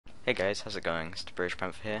Hey guys, how's it going? It's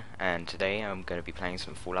TheBritishPanther here, and today I'm going to be playing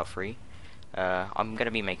some Fallout 3. I'm going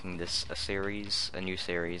to be making this a new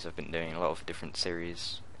series. I've been doing a lot of different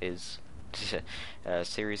series.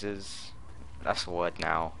 Series is, that's a word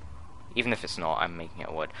now. Even if it's not, I'm making it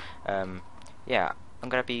a word. Yeah, I'm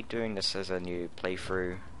going to be doing this as a new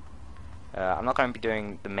playthrough. I'm not going to be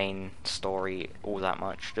doing the main story all that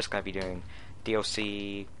much, just going to be doing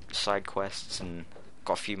DLC, side quests, and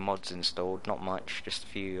got a few mods installed, not much, just a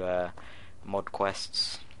few mod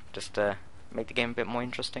quests, just to make the game a bit more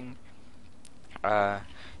interesting.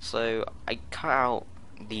 So I cut out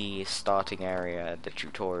the starting area, the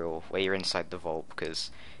tutorial, where you're inside the vault, because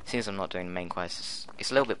since I'm not doing the main quest, it's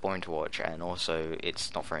a little bit boring to watch, and also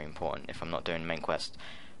it's not very important if I'm not doing the main quest.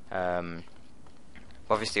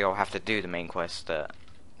 Obviously I'll have to do the main quest at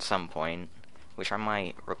some point, which I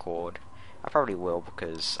might record. I probably will,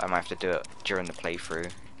 because I might have to do it during the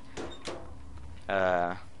playthrough.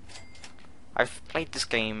 I've played this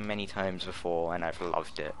game many times before, and I've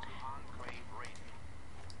loved it.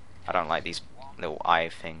 I don't like these little eye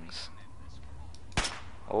things.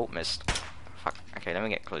 Oh, missed. Fuck. Okay, let me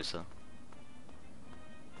get closer.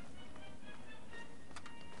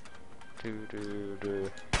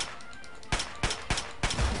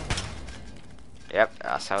 Yep,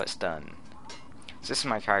 that's how it's done. So this is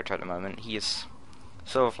my character at the moment. He is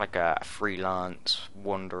sort of like a freelance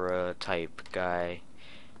wanderer type guy,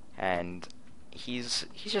 and he's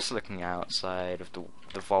just looking outside of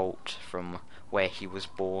the vault from where he was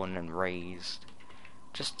born and raised,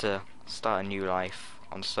 just to start a new life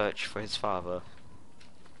on search for his father.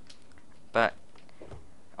 But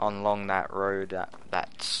along that road,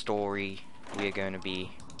 that story, we are going to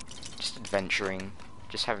be just adventuring,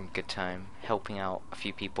 just having a good time, helping out a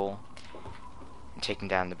few people, and taking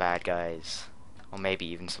down the bad guys, or maybe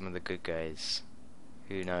even some of the good guys.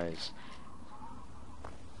 Who knows?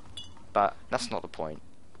 But that's not the point.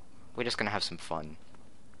 We're just gonna have some fun.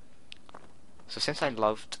 So since I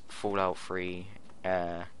loved Fallout 3,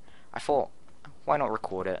 I thought, why not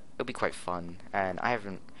record it? It'll be quite fun, and I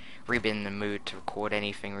haven't really been in the mood to record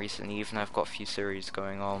anything recently, even though I've got a few series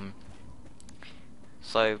going on.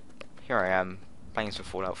 So here I am, playing some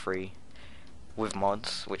Fallout 3 with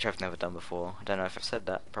mods, which I've never done before. I don't know if I've said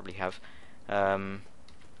that, probably have. So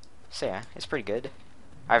yeah, it's pretty good.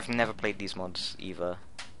 I've never played these mods either.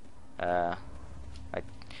 That's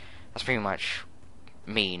pretty much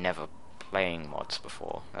me never playing mods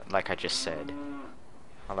before, like I just said.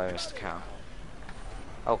 Hello, Mr. Cow.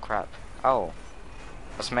 Oh crap. Oh,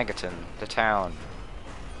 that's Megaton, the town.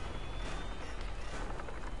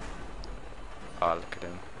 Oh, look at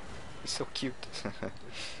him. He's so cute.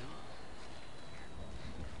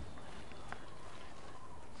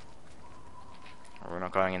 We're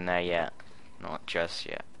not going in there yet. Not just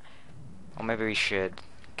yet. Or maybe we should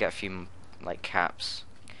get a few, like, caps.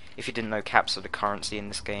 If you didn't know, caps are the currency in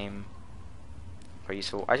this game. Pretty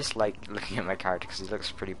useful. I just like looking at my character because he looks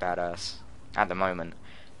pretty badass. At the moment.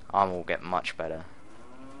 Armor will get much better.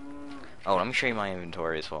 Oh, let me show you my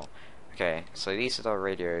inventory as well. Okay, so these are the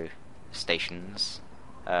radio stations.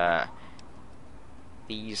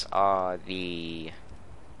 These are the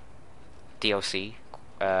DLC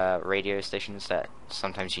radio stations that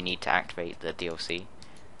sometimes you need to activate the DLC.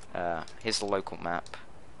 Here's the local map.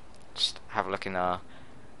 Just have a look in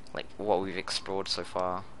like what we've explored so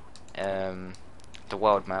far. The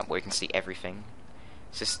world map where you can see everything.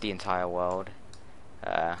 This is the entire world.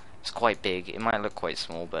 It's quite big. It might look quite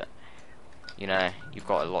small, but you know, you've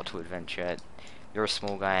got a lot to adventure. You're a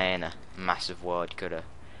small guy in a massive world. You gotta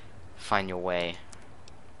find your way.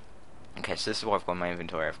 Okay, so this is what I've got in my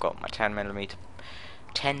inventory. I've got my 10mm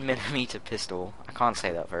pistol. I can't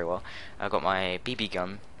say that very well. I've got my BB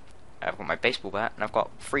gun. I've got my baseball bat, and I've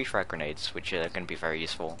got 3 frag grenades, which are going to be very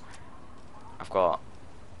useful. I've got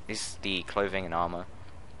the clothing and armor.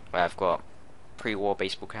 I've got pre-war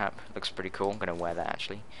baseball cap. Looks pretty cool. I'm going to wear that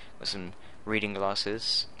actually. With some reading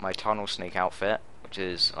glasses. My tunnel snake outfit, which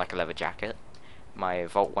is like a leather jacket. My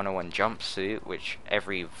Vault 101 jumpsuit, which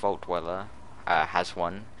every vault dweller has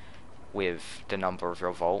one, with the number of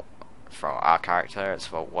your vault. For our character, it's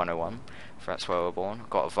Vault 101. That's where we're born. I've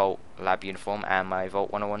got a Vault lab uniform and my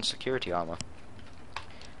Vault 101 security armor.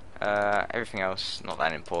 Everything else, not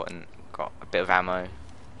that important. Got a bit of ammo.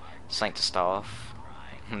 Something to start off.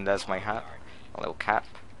 And there's my hat. A little cap.